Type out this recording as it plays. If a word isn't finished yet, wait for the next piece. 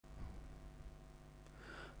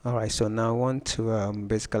Alright, so now I want to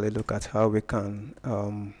basically look at how we can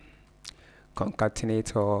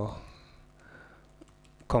concatenate or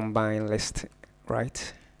combine list,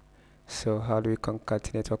 right? So how do we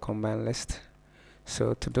concatenate or combine list?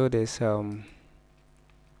 So to do this,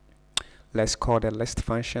 let's call the list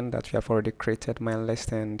function that we have already created, my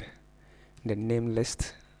list and the name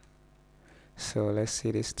list. So let's see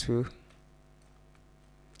this two,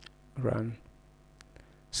 run.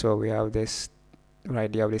 So we have this,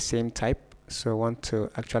 right, they have the same type, so I want to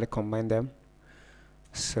actually combine them.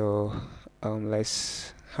 So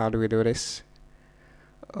how do we do this?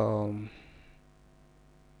 We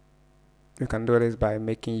can do this by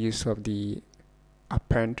making use of the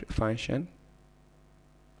append function,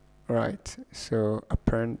 right? So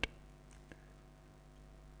append,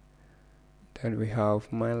 then we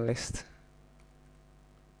have my list,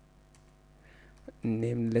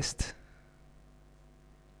 name list,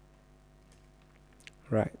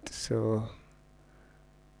 right? So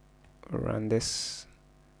run this,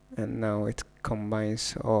 and now it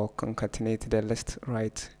combines or concatenates the list,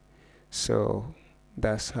 right? So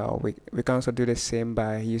that's how we can also do the same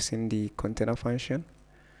by using the container function.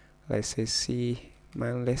 Let's say C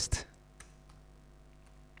my list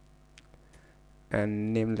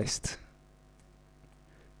and name list.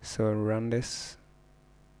 So run this,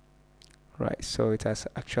 right? So it has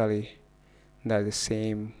actually done the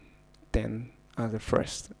same thing as the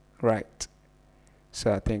first, right?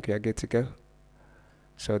 So I think we are good to go.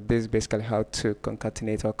 So this is basically how to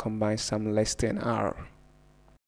concatenate or combine some list in R.